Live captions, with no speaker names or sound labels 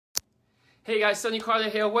Hey guys, Sonny Carter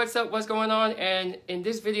here. What's up? What's going on? And in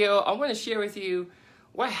this video, I want to share with you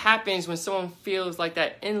what happens when someone feels like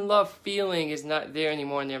that in love feeling is not there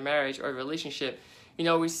anymore in their marriage or relationship. You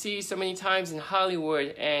know, we see so many times in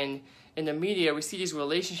Hollywood and in the media, we see these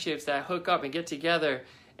relationships that hook up and get together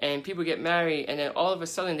and people get married, and then all of a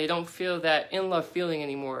sudden they don't feel that in love feeling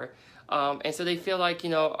anymore. And so they feel like, you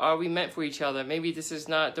know, are we meant for each other? Maybe this is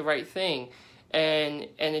not the right thing. And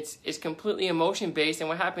it's completely emotion based, and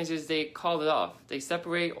what happens is they call it off, they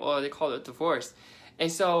separate, or they call it divorce. And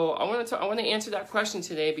so I want to answer that question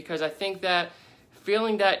today, because I think that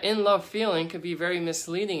feeling that in love feeling could be very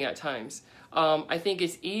misleading at times. I think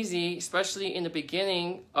it's easy, especially in the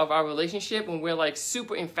beginning of our relationship when we're like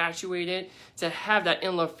super infatuated, to have that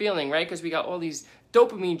in love feeling, right? Because we got all these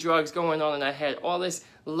dopamine drugs going on in our head, all this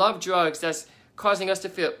love drugs that's causing us to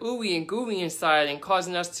feel ooey and gooey inside, and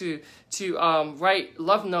causing us to write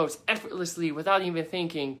love notes effortlessly without even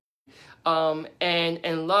thinking.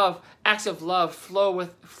 And love, acts of love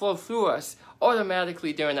flow through us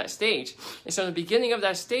automatically during that stage. And so in the beginning of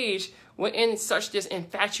that stage, we're in this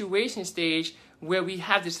infatuation stage where we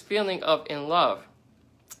have this feeling of in love.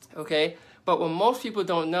 Okay? But what most people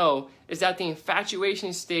don't know is that the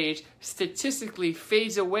infatuation stage statistically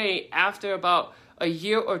fades away after about a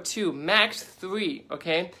year or two, max 3,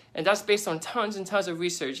 okay? And that's based on tons and tons of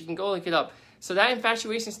research. You can go look it up. So that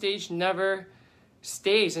infatuation stage never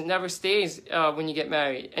stays. It never stays when you get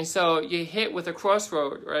married. And so you hit with a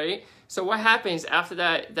crossroad, right? So what happens after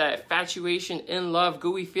that infatuation, in love,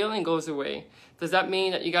 gooey feeling goes away? Does that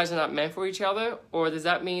mean that you guys are not meant for each other? Or does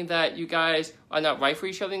that mean that you guys are not right for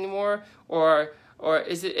each other anymore? Or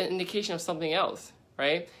is it an indication of something else,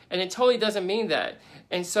 right? And it totally doesn't mean that.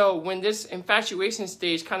 And so when this infatuation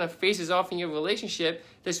stage kind of phases off in your relationship,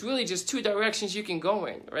 there's really just two directions you can go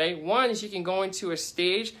in, right? One is you can go into a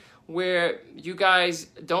stage where you guys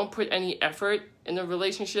don't put any effort in the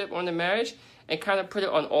relationship or in the marriage, and kind of put it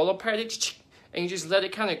on autopilot, and you just let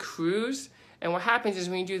it kind of cruise. And what happens is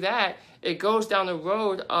when you do that, it goes down the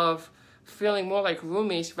road of feeling more like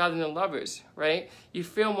roommates rather than lovers, right? You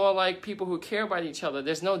feel more like people who care about each other.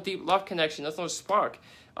 There's no deep love connection. There's no spark.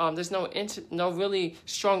 There's no really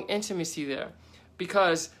strong intimacy there,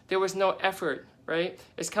 because there was no effort, right?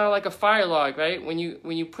 It's kind of like a fire log, right? When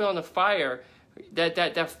you put on a fire,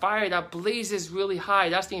 that fire that blazes really high,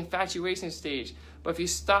 that's the infatuation stage. But if you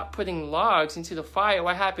stop putting logs into the fire,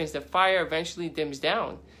 what happens? The fire eventually dims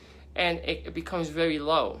down, and it becomes very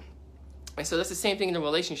low. And so that's the same thing in the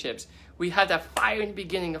relationships. We have that fire in the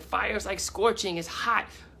beginning. The fire is like scorching. It's hot.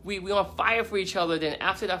 We on fire for each other. Then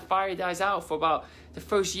after that fire dies out for about the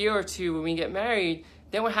first year or two when we get married,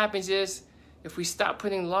 then what happens is if we stop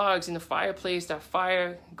putting logs in the fireplace, that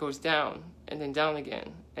fire goes down, and then down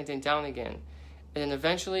again, and then down again. And then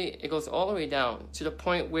eventually it goes all the way down to the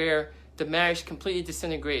point where the marriage completely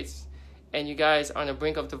disintegrates and you guys are on the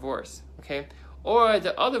brink of divorce, okay? Or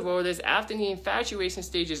the other road is after the infatuation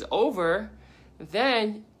stage is over,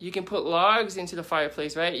 then you can put logs into the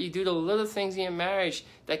fireplace, right? You do the little things in your marriage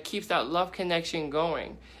that keeps that love connection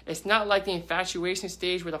going. It's not like the infatuation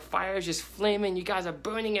stage where the fire is just flaming, you guys are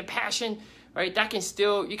burning in passion, right?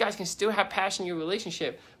 You guys can still have passion in your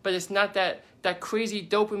relationship, but it's not that crazy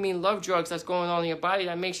dopamine love drugs that's going on in your body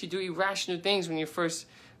that makes you do irrational things when you're first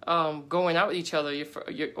going out with each other,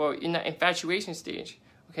 or in that infatuation stage,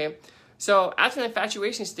 okay? So after the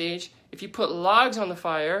infatuation stage, if you put logs on the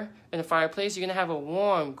fire in the fireplace, you're going to have a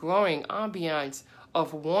warm, growing ambiance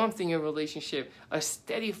of warmth in your relationship, a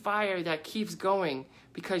steady fire that keeps going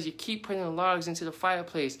because you keep putting the logs into the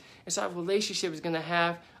fireplace. And so our relationship is going to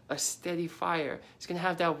have a steady fire. It's going to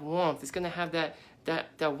have that warmth. It's going to have that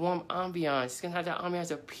warm ambiance. It's going to have that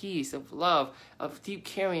ambiance of peace, of love, of deep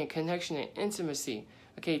caring and connection and intimacy.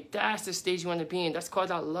 Okay, that's the stage you want to be in. That's called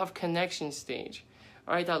that love connection stage.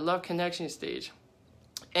 All right, that love connection stage.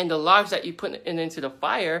 And the logs that you put into the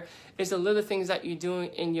fire is the little things that you do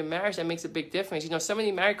in your marriage that makes a big difference. You know, so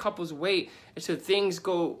many married couples wait until things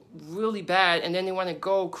go really bad and then they want to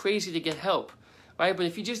go crazy to get help, right? But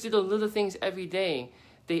if you just do the little things every day,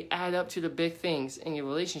 they add up to the big things in your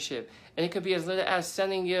relationship. And it could be as little as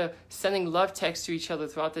sending love texts to each other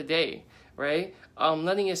throughout the day, right?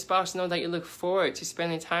 Letting your spouse know that you look forward to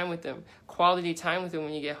spending time with them, quality time with them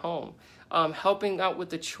when you get home. Helping out with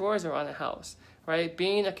the chores around the house, right?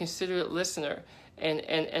 Being a considerate listener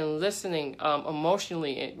and listening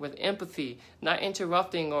emotionally with empathy, not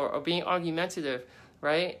interrupting or being argumentative,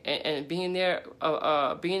 right? And being there,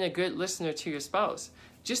 being a good listener to your spouse.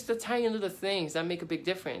 Just the tiny little things that make a big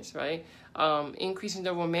difference, right? Increasing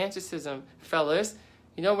the romanticism, fellas.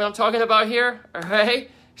 You know what I'm talking about here, all right?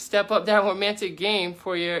 Step up that romantic game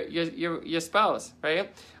for your spouse, right?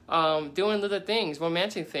 doing little things,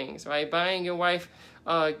 romantic things, right? Buying your wife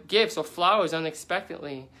gifts or flowers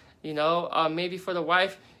unexpectedly, you know, maybe for the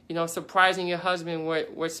wife, you know, surprising your husband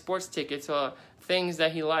with sports tickets or things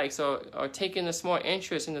that he likes, or taking a small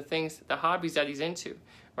interest in the things, the hobbies that he's into,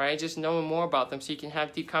 right? Just knowing more about them so you can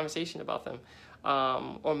have deep conversation about them,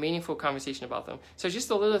 or meaningful conversation about them. So just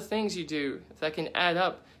the little things you do that can add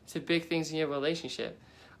up to big things in your relationship.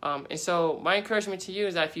 And so my encouragement to you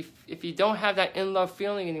is that if you don't have that in-love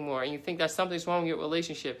feeling anymore, and you think that something's wrong with your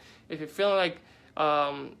relationship, if you're feeling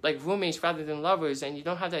like roommates rather than lovers, and you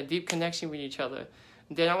don't have that deep connection with each other,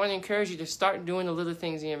 then I want to encourage you to start doing the little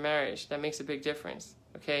things in your marriage that makes a big difference,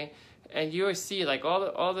 okay? And you will see, like,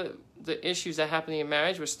 all the issues that happen in your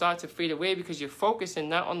marriage will start to fade away because you're focusing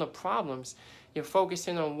not on the problems. You're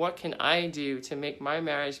focusing on what can I do to make my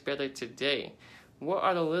marriage better today? What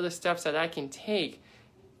are the little steps that I can take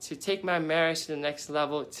to take my marriage to the next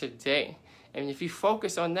level today? And if you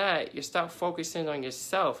focus on that, you start focusing on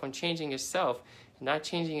yourself, on changing yourself, and not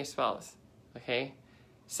changing your spouse, okay?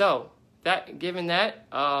 So, given that,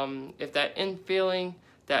 if that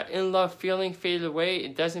in-love feeling faded away,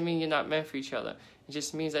 it doesn't mean you're not meant for each other. It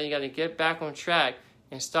just means that you got to get back on track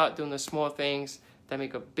and start doing the small things that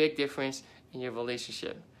make a big difference in your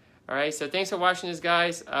relationship. All right, so thanks for watching this,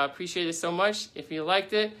 guys. I appreciate it so much. If you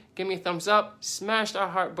liked it, give me a thumbs up, smash that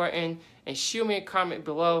heart button, and shoot me a comment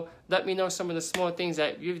below. Let me know some of the small things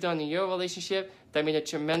that you've done in your relationship that made a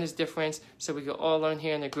tremendous difference, so we can all learn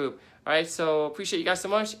here in the group. All right, so appreciate you guys so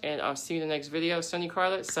much, and I'll see you in the next video. Sonny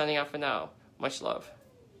Carlet, signing out for now. Much love.